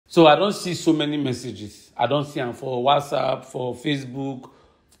So I don't see so many messages. I don't see them for WhatsApp, for Facebook,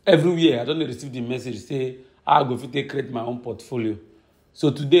 everywhere. I don't receive the message say, I go fit create my own portfolio.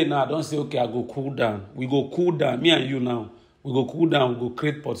 So today now, I don't say, okay, I go cool down. We go cool down, me and you now. We go cool down, we go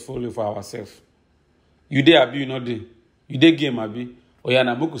create portfolio for ourselves. You there, Abi, you not there. You there game, Abi. Oh yeah,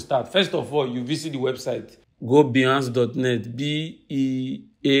 now we could start. First of all, you visit the website. Go Behance.net,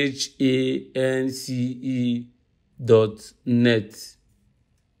 BEHANCE.net.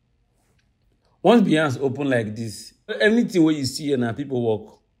 Once Behance open like this, anything where you see here now, people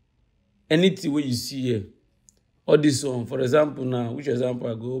work. Anything where you see here, all this one, for example now, which example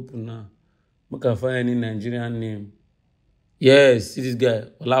I go open now? I can find any Nigerian name. Yes, see this guy,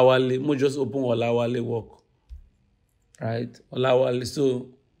 Olawale. Mo just open Olawale work. Right? Olawale. So,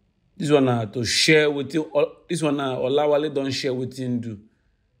 this one now to share with you. This one now, Olawale don't share with him do.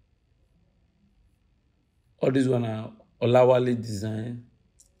 All this one now, Olawale design.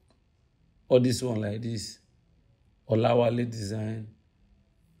 All this one like this. Olawale design.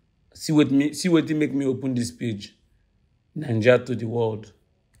 See what make me open this page. Nigeria to the world.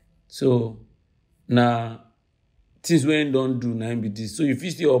 So now things when don't do now be this. So if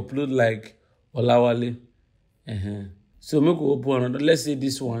you still upload like Olawale. So make we open another. Let's say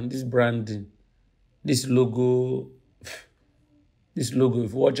this one, this branding, this logo. This logo,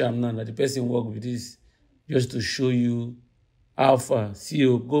 if you watch am now, the person work with this just to show you how far. See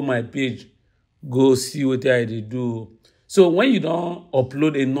you go my page. Go see what I do. So when you don't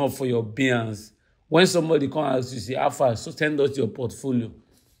upload enough for your Behance, when somebody come ask you, say, how far, so send us your portfolio.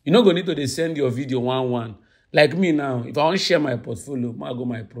 You're not going to need to send your video one. Like me now, if I want to share my portfolio, I go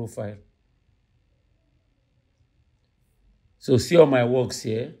my profile. So see all my works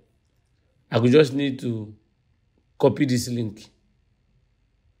here. I could just need to copy this link.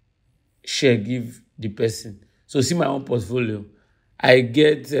 Share, give the person. So see my own portfolio. I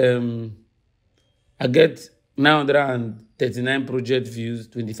get 939 project views,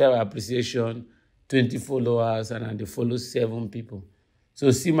 25 appreciation, 20 followers, and they follow 7 people. So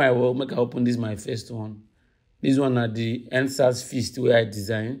see my work, make I open this my first one. This one at the NSAS feast where I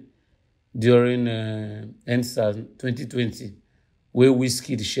designed during NSAS 2020, where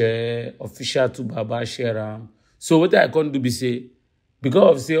Wizkid share, official to Baba share. So what I can't do be say,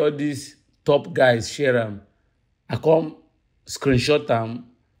 because of say all these top guys share, I come screenshot them,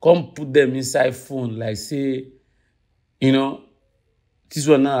 come put them inside phone, like say, you know, this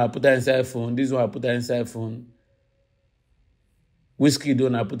one now I put that inside phone, this one I put that inside phone. Whiskey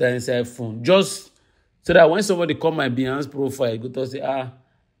don't I put that inside phone. Just so that when somebody come my Behance profile, go to say,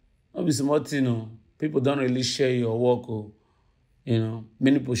 not be smart, you know. People don't really share your work, or you know,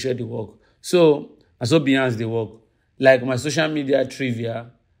 many people share the work. So I saw Behance the work. Like my social media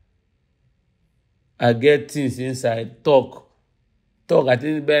trivia, I get things inside, talk. I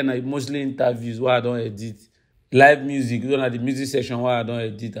think better mostly interviews where I don't edit. Live music, this one at the music section where I don't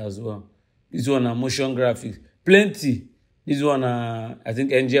edit as well. This one a motion graphics. Plenty. This one I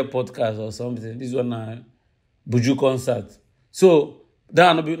think NJ podcast or something. This one Buju concert. So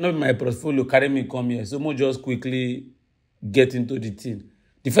that not be my portfolio carry me come here. So more just quickly get into the thing.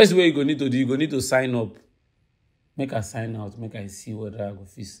 The first way you need to do, you need to sign up. Make a sign out. Make I see whether I go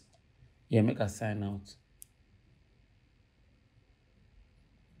fix. Yeah, make a sign out.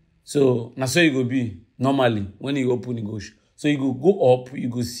 So, now so you go be normally when you open it goes. So you go up, you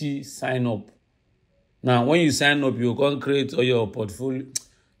go see sign up. Now, when you sign up, you can create all your portfolio.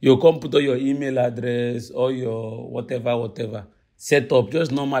 You can put all your email address, or your whatever. Set up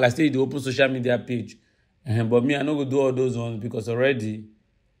just normal. I say the open social media page. But me, I not go do all those ones because already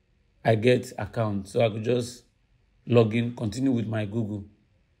I get account. So I could just log in, continue with my Google.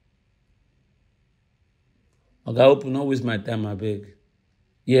 Okay, open, not waste my time, I beg.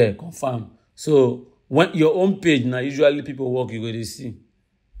 Yeah, confirm. So when your own page now, usually people work, you go to see.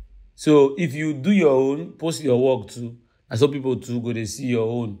 So if you do your own, post your work too, and some people too go to see your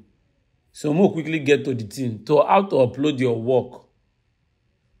own. So more quickly get to the thing. So how to upload your work.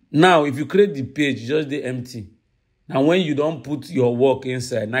 Now, if you create the page, just the empty. Now when you don't put your work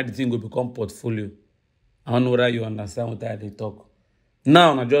inside, now the thing will become portfolio. I don't know whether you understand what I talk.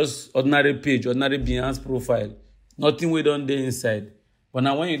 Now just ordinary page, ordinary Behance profile. Nothing we don't do inside. But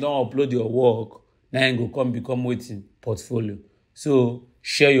now when you don't upload your work, now you go become waiting portfolio. So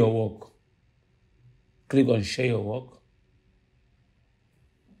share your work. Click on share your work.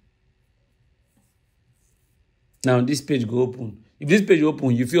 Now this page go open. If this page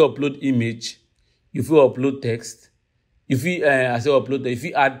open, you feel upload image, you feel upload text, you feel if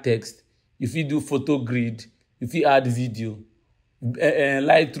you add text, if you do photo grid, if you add video,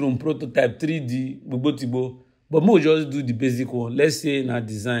 Lightroom, prototype, 3D, But we'll just do the basic one. Let's say in our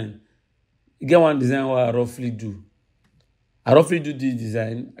design, you get one design what I roughly do. I roughly do this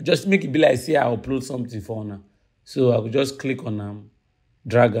design. Just make it be like say I upload something for now. So I will just click on them,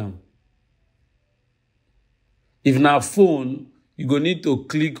 drag them. If na phone, you go need to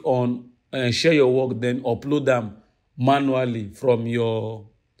click on share your work, then upload them manually from your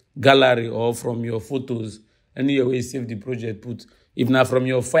gallery or from your photos. Anywhere where you save the project, put. If na from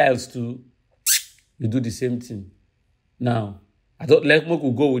your files too, you do the same thing. Now, I don't like me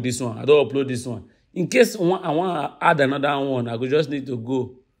could go with this one. I don't upload this one. In case I want to add another one, I could just need to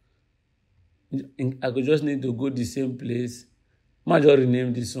go. I could just need to go the same place. I just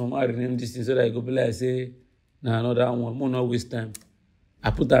rename this one. I rename this thing so that I go be like say, nah, another one. More not waste time. I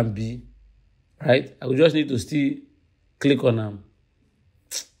put on B, right? I would just need to still click on them.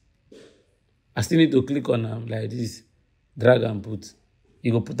 I still need to click on them like this, drag and put.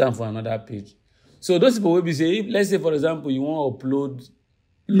 You go put them for another page. So those people will be saying, let's say for example, you want to upload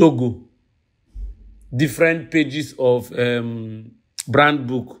logo, different pages of brand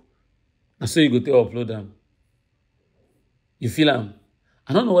book, and so you go to upload them. You feel them?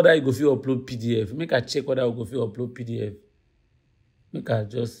 I don't know whether you go feel upload PDF. Make I check whether I go feel upload PDF. Make I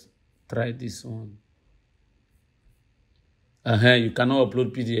just try this one. You cannot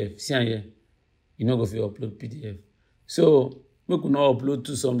upload PDF. See here. You not go feel upload PDF. So we could not upload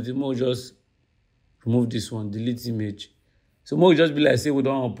to something. More just remove this one, delete image. So more just be like say we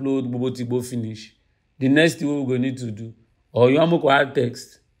don't upload Bobo Tigbo finish. The next thing we're going to need to do, or you want to add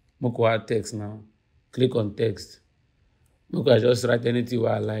text. Moko add text now. Click on text. Moko just write anything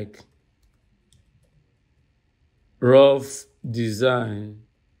I like. Rough design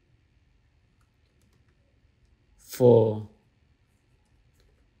for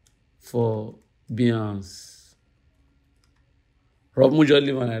Beyonce. Rough just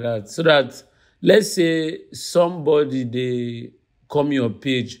leave like that. So that let's say somebody they come your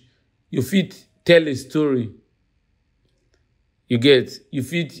page, you fit tell a story. You get, you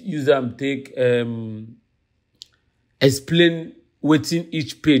fit use them take explain what in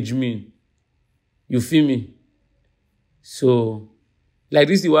each page mean. You feel me? So like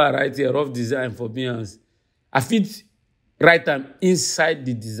this is what I write here, rough design for Beyonce. I fit write them inside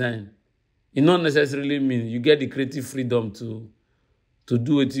the design. It not necessarily mean you get the creative freedom to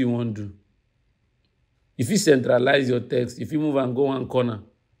do what you want to do. If you centralize your text, if you move and go one corner,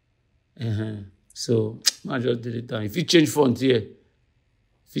 so I just delete that. If you change font here,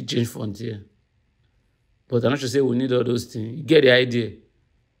 but I'm not sure say we need all those things. You get the idea.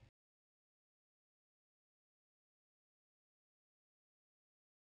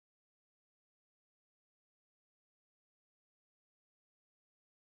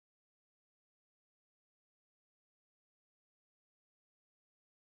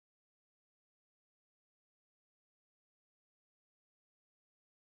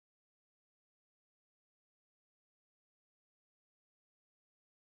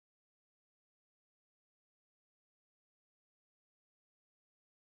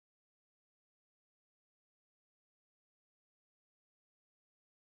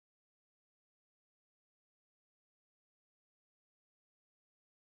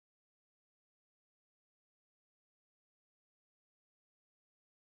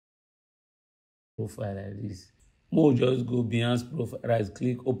 Profile like this. More just go Beyonce profile, right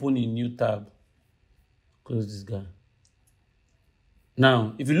click, open a new tab, close this guy.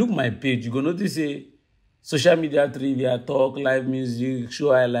 Now, if you look my page, you go notice a social media trivia, talk, live music,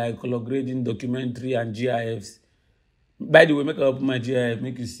 show highlight, color grading, documentary, and GIFs. By the way, make I open my GIF,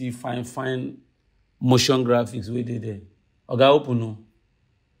 make you see fine motion graphics where they there. Okay, open no.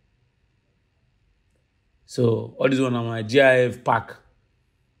 So all this one on my GIF pack.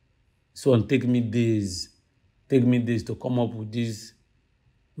 So one take me days to come up with this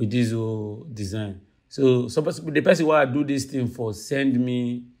design. So the person who I do this thing for send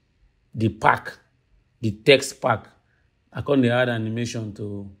me the pack, the text pack. I can't add animation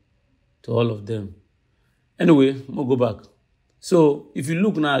to all of them. Anyway, we'll go back. So if you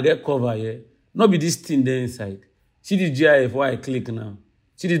look now, I get cover here. Not be this thing there inside. See the GIF where I click now.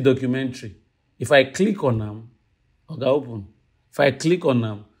 See the documentary. If I click on them, okay, open. If I click on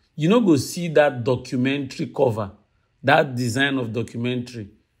them, you no go see that documentary cover, that design of documentary.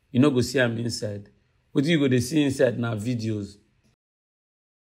 You no go see them inside. What you go to see inside now videos.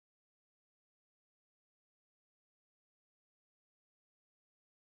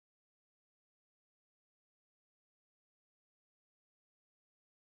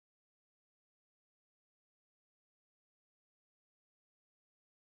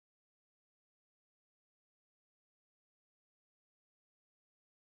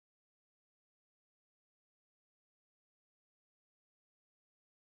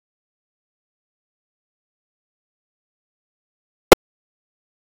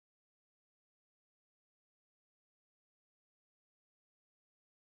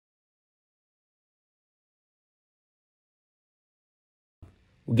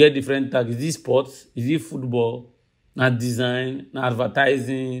 We get different tags. Is it sports? Is it football? Na design, na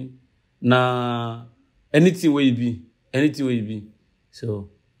advertising, na anything where you be. Anything where you be. So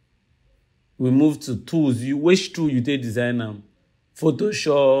we move to tools. Which tool you take design them?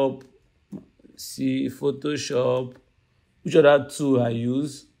 Photoshop. See, Photoshop. Which other tool I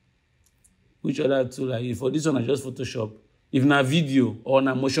use? Which other tool I use? For this one, I just Photoshop. If na video or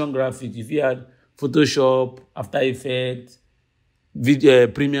na motion graphic, if you had Photoshop, After Effects, video,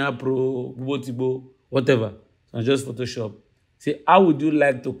 Premiere Pro, Tibo, whatever. So just Photoshop. Say, how would you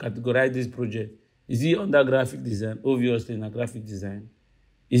like to categorize this project? Is it under graphic design? Obviously, in a graphic design.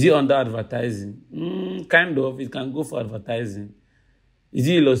 Is it under advertising? Kind of. It can go for advertising. Is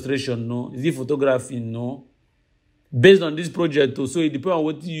it illustration? No. Is it photography? No. Based on this project, so it depends on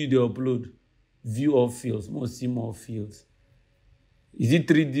what you upload. View all fields. Most see more fields. Is it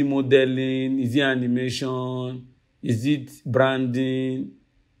 3D modeling? Is it animation? Is it branding?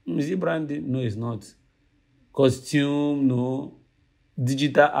 Is it branding? No, it's not. Costume? No.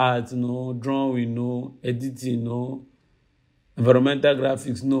 Digital art? No. Drawing? No. Editing? No. Environmental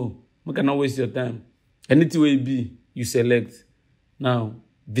graphics? No. You cannot waste your time. Anything will be, you select. Now,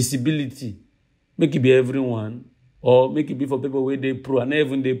 visibility. Make it be everyone. Or make it be for people where they pro, and not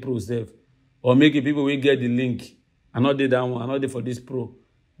even they pro self. Or make it people where get the link. And not that one, and not for this pro.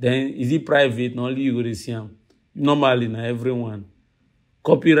 Then is it private? Not only you go to see them. Normally, na everyone.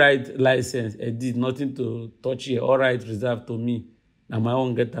 Copyright license, edit, nothing to touch here. All right, reserved to me. Now my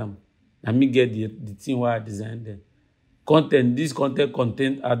own get them. Now me get the thing where I designed them. Content, this content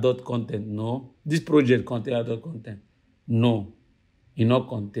contain adult content. No. This project contain adult content. No. You not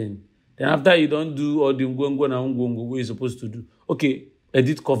contain. Then after you don't do all the what you're supposed to do. Okay,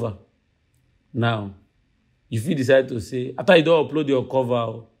 edit cover. Now, if you decide to say, after you don't upload your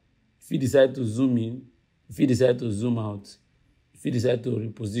cover, if you decide to zoom in, if you decide to zoom out, if you decide to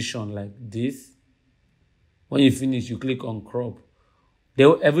reposition like this, when you finish, you click on crop.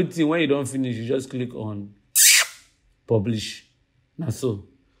 Then everything, when you don't finish, you just click on publish. Now so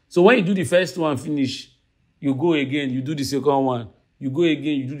when you do the first one, finish, you go again, you do the second one, you go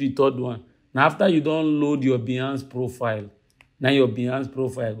again, you do the third one. Now after you don't load your Behance profile, now your Behance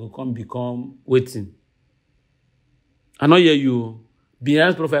profile will become waiting. I know you.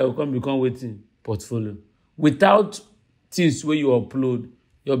 Behance profile will become waiting portfolio. Without things where you upload,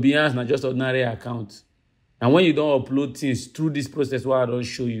 your Behance not just ordinary account. And when you don't upload things through this process where I don't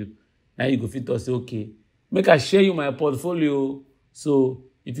show you, now you go fit to say, okay, make I share you my portfolio. So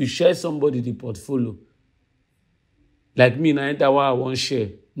if you share somebody the portfolio, like me, now enter what I want share.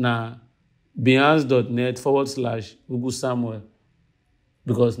 Now behance.net/Google Samuel.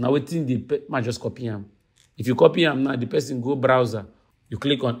 Because now waiting the might just copy him. If you copy him now, the person go browser, you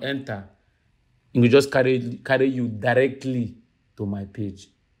click on enter, it will just carry you directly to my page.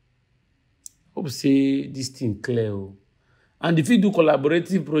 Hope say this thing clear. And if you do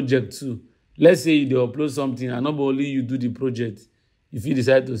collaborative project too, let's say they upload something and not only you do the project, if you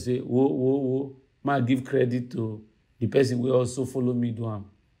decide to say, whoa, might give credit to the person will also follow me do am.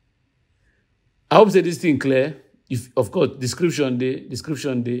 I hope say this thing clear. If of course description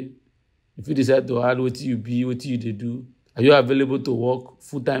day. If you decide to add what you be, what you they do, are you available to work,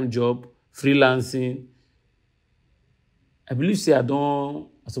 full-time job, freelancing? I believe say I'm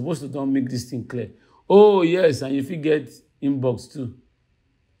supposed to don't make this thing clear. Oh yes, and if you get inbox too,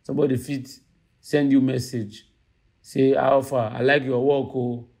 somebody fit send you message, say Alpha, I like your work,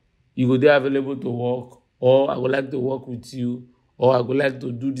 oh, you go there available to work, or I would like to work with you, or I would like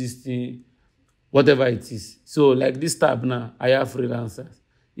to do this thing, whatever it is. So like this tab now, I have freelancers.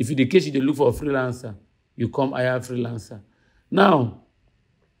 If in the case you look for a freelancer, you come I have freelancer. Now,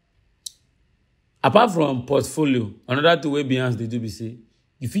 apart from portfolio, another two way Behance they do be say,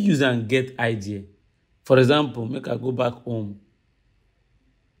 if you use and get idea. For example, make I go back home.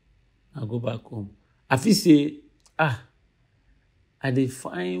 I feel say, I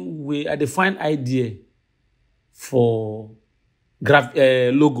define idea for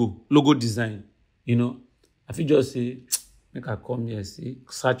logo design. You know, I feel just say, make I come here, say,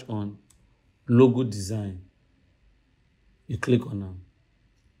 search on logo design. You click on them.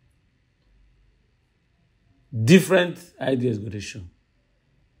 Different ideas go to show.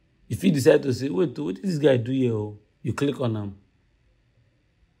 If you decide to say, wait, what did this guy do here? Oh? You click on them.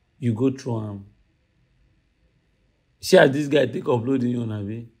 You go through them. See how this guy take uploading on a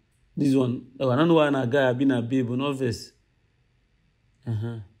way. This one, I don't know why a guy have been a babe, but not this.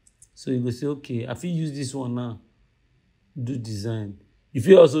 So you go say, okay, I feel use this one now. Do design. If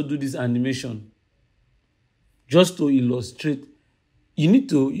you also do this animation, just to illustrate, you need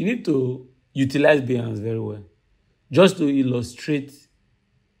to utilize Behance very well. Just to illustrate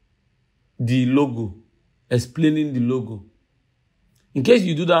the logo, explaining the logo. In case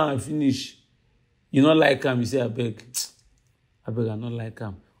you do that and finish, you not like him, you say, I beg, I not like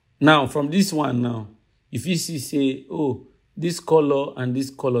him. Now, from this one now, if you see, say, oh, this color and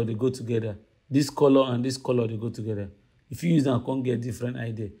this color, they go together. This color and this color, they go together. If you use them, can't get different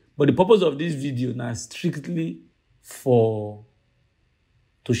idea. But the purpose of this video now is strictly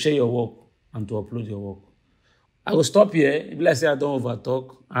to share your work and to upload your work. I will stop here. If I say I don't over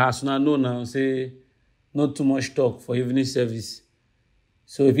talk, as soon as I know now, say not too much talk for evening service.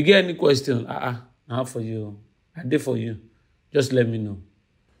 So if you get any question, I have for you. I did for you. Just let me know.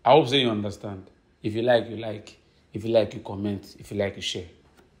 I hope so you understand. If you like, you like. If you like, you comment. If you like, you share.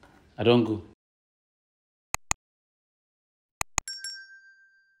 I don't go.